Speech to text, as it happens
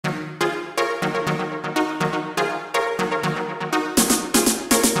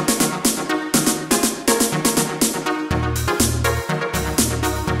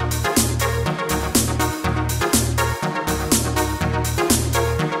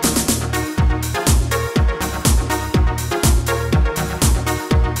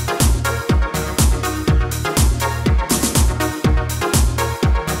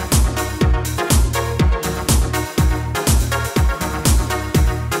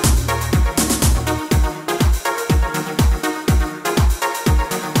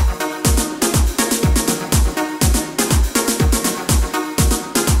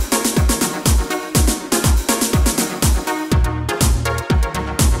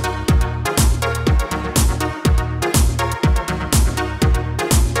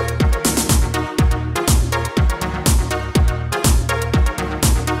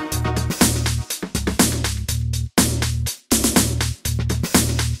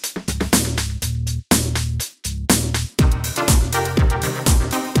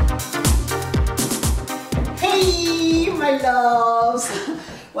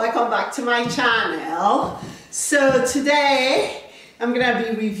welcome back to my channel. So today I'm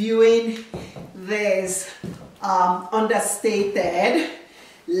gonna be reviewing this understated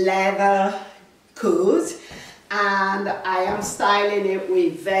leather coat, and I am styling it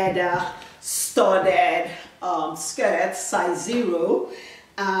with Veda studded skirt size 0,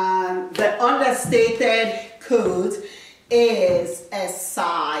 and the understated coat is a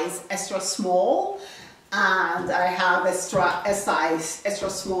size extra small, and I have a size extra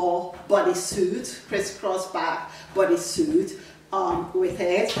small bodysuit, crisscross back bodysuit with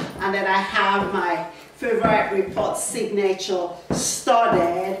it, and then I have my favorite Report signature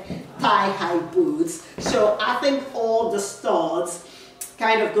studded thigh-high boots. So I think all the studs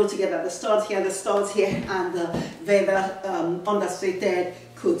kind of go together, the studs here, and the Veda understated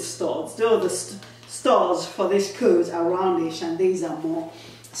coat studs. Though the studs for this coat are roundish and these are more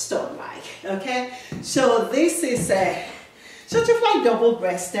stud-like. Okay, so this is a sort of like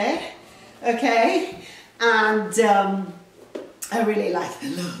double-breasted, okay, and I really like the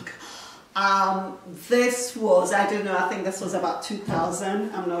look. This was, I don't know, I think this was about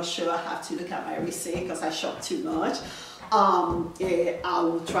 2,000. I'm not sure, I have to look at my receipt because I shopped too much. I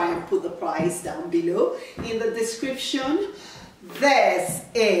will try and put the price down below in the description. This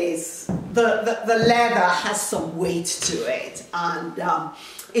is, the leather has some weight to it, and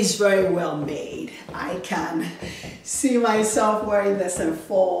it's very well made. I can see myself wearing this in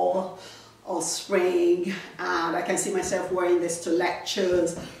fall or spring, and I can see myself wearing this to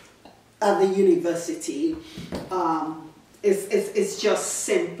lectures at the university. It's just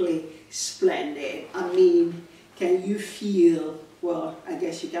simply splendid. I mean, can you feel, well, I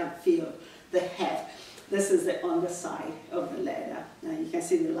guess you can feel the heft. This is the underside of the leather. Now you can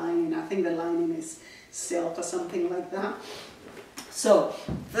see the lining. I think the lining is silk or something like that. So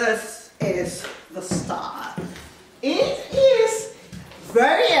this is the style. It is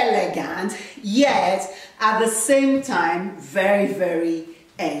very elegant, yet at the same time very, very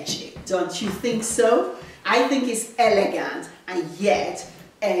edgy. Don't you think so? I think it's elegant and yet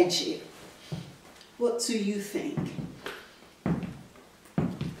edgy. What do you think?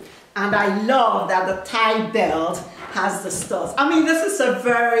 And I love that the tie belt has the studs. I mean, this is a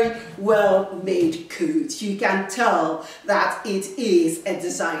very well-made coat. You can tell that it is a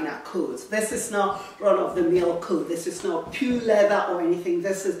designer coat. This is not run-of-the-mill coat. This is not pure leather or anything.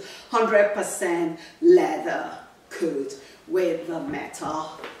 This is 100% leather coat with the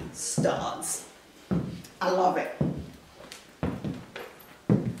metal studs. I love it.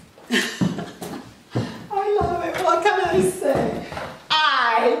 I love it. What can I say?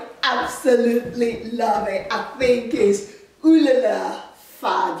 I absolutely love it. I think it's ooh la la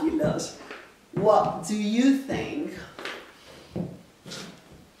fabulous. What do you think?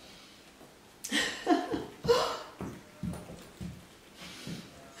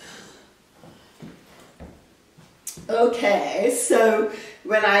 Okay, so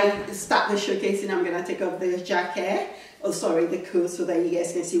when I start the showcasing, I'm going to take off the jacket, oh sorry, the coat, so that you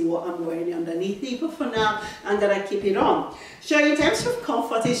guys can see what I'm wearing underneath it. But for now, I'm going to keep it on. So in terms of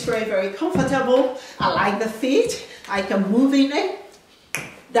comfort, it's very, very comfortable. I like the fit. I can move in it,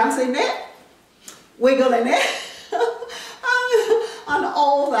 dance in it, wiggle in it, and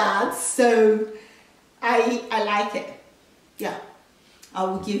all that. So I like it. Yeah, I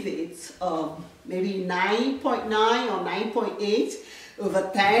will give it maybe 9.9 or 9.8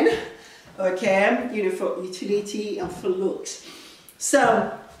 over 10. Okay, you know, for utility and for looks.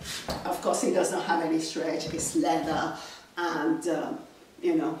 So, of course, it does not have any stretch. It's leather, and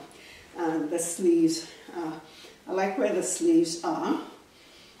you know, and the sleeves. I like where the sleeves are.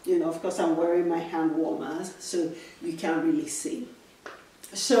 You know, of course, I'm wearing my hand warmers, so you can't really see.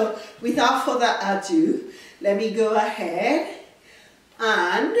 So, without further ado, let me go ahead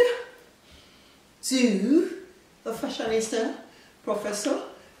and do the fashionista professor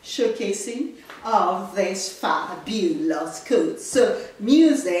showcasing of this fabulous coat. So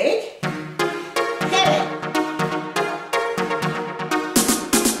music, hit it.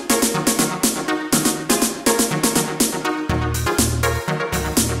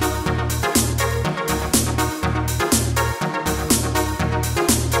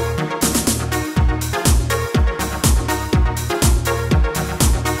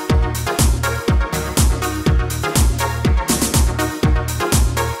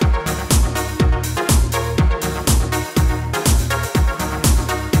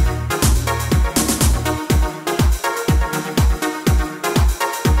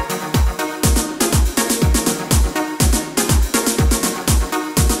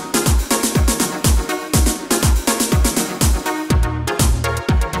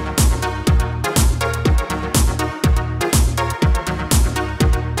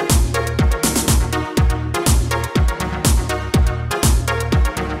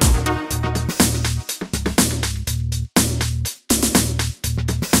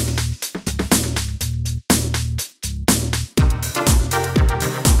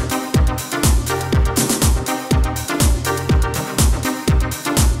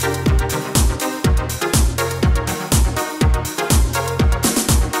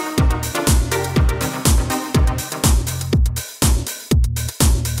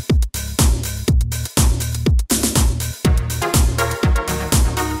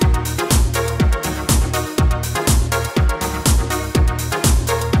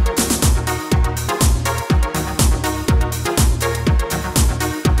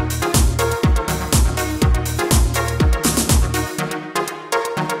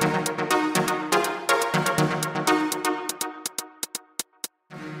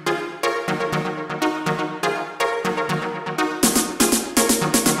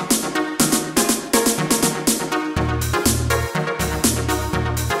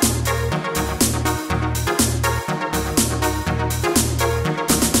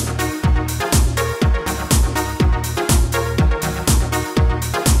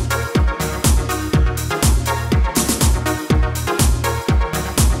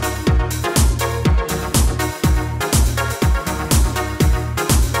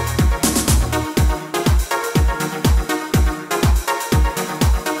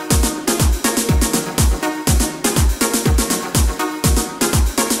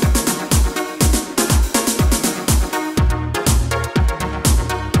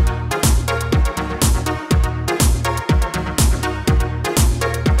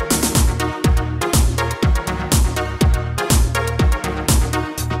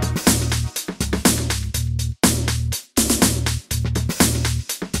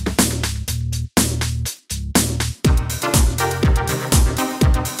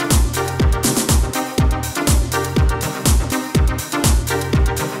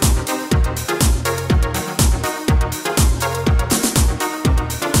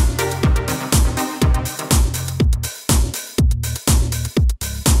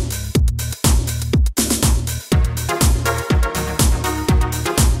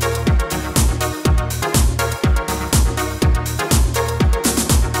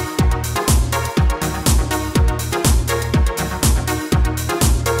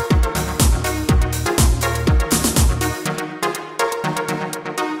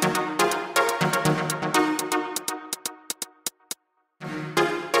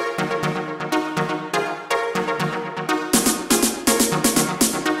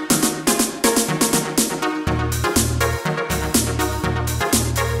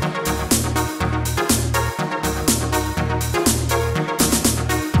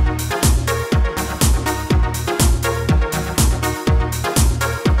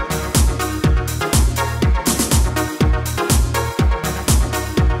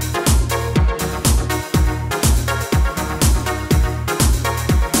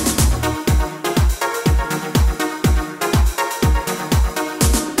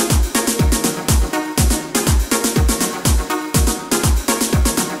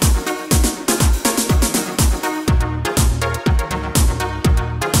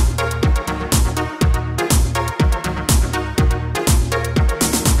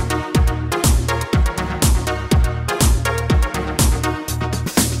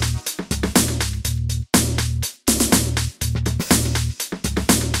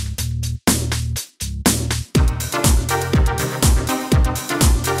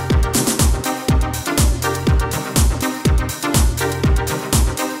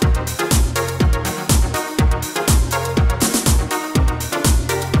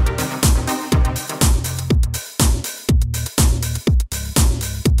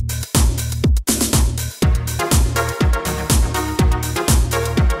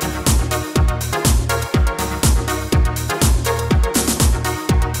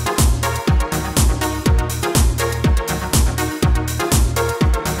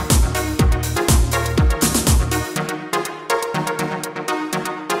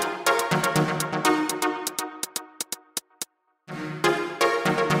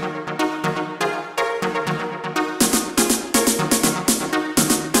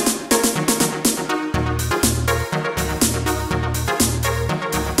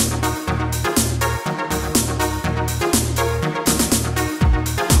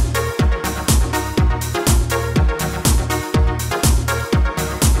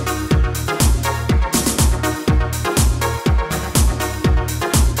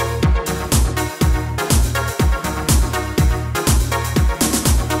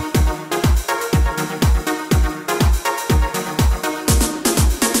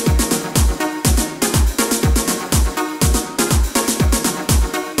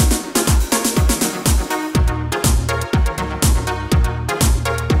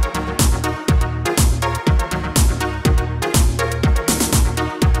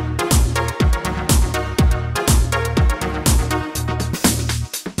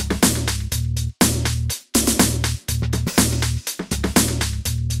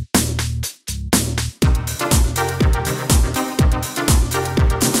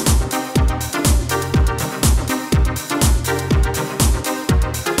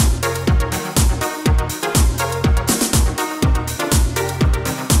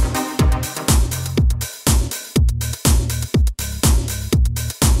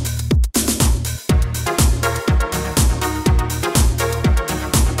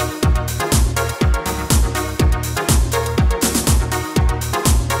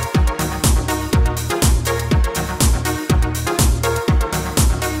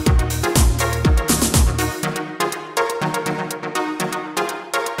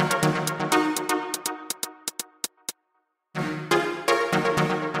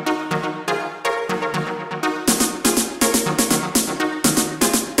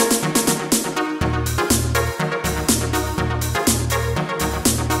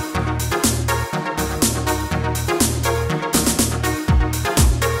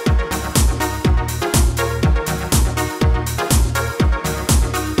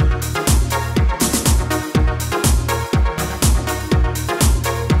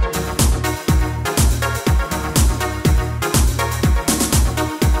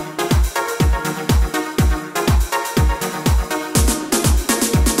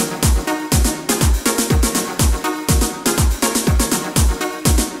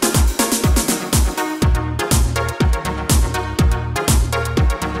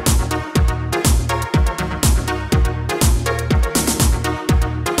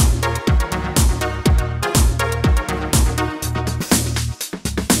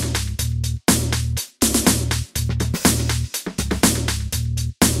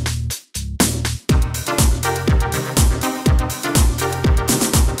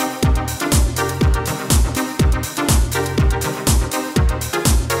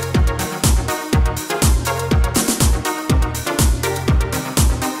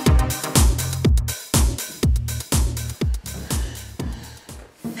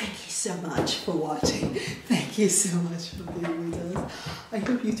 so much for being with us. I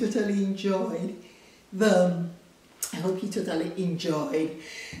hope you totally enjoyed the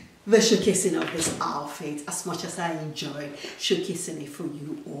showcasing of this outfit as much as I enjoyed showcasing it for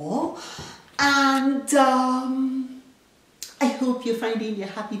you all. And I hope you're finding your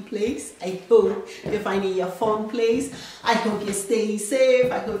happy place. I hope you're finding your fun place. I hope you're staying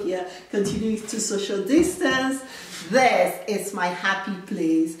safe. I hope you're continuing to social distance. This is my happy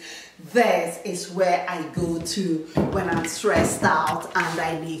place. This is where I go to when I'm stressed out and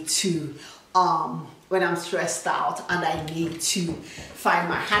I need to find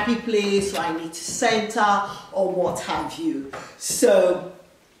my happy place, or I need to center, or what have you. So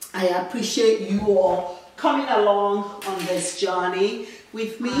I appreciate you all coming along on this journey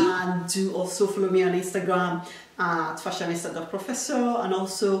with me. And do also follow me on Instagram at fashionista.professor, and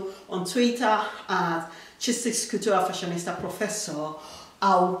also on Twitter at Fashionista Professor.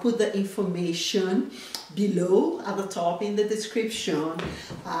 I'll put the information below at the top in the description.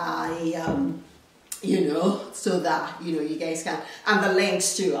 So that you guys can, and the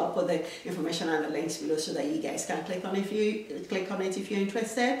links too. I'll put the information and the links below so that you guys can click on it if you're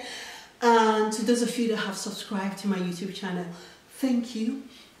interested. And to those of you that have subscribed to my YouTube channel, thank you.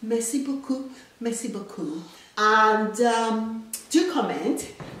 Merci beaucoup. Merci beaucoup. And do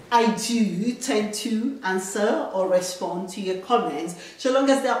comment. I do tend to answer or respond to your comments, so long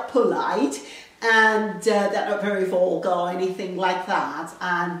as they're polite and they're not very vulgar or anything like that.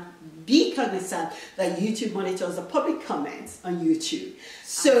 And be cognizant that YouTube monitors the public comments on YouTube.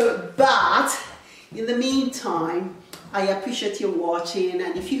 So, but in the meantime, I appreciate you watching,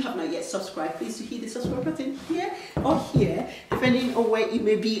 and if you have not yet subscribed, please do hit the subscribe button here or here, depending on where it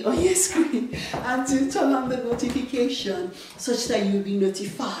may be on your screen, and to turn on the notification such that you'll be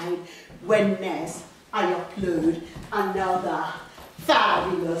notified when next I upload another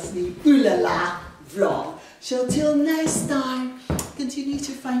fabulously ooh-la-la vlog. So till next time, continue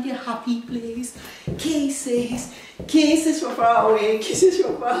to find your happy place. Kisses, kisses from far away, kisses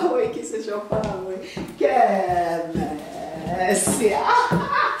from far away, kisses from far away. Goodness.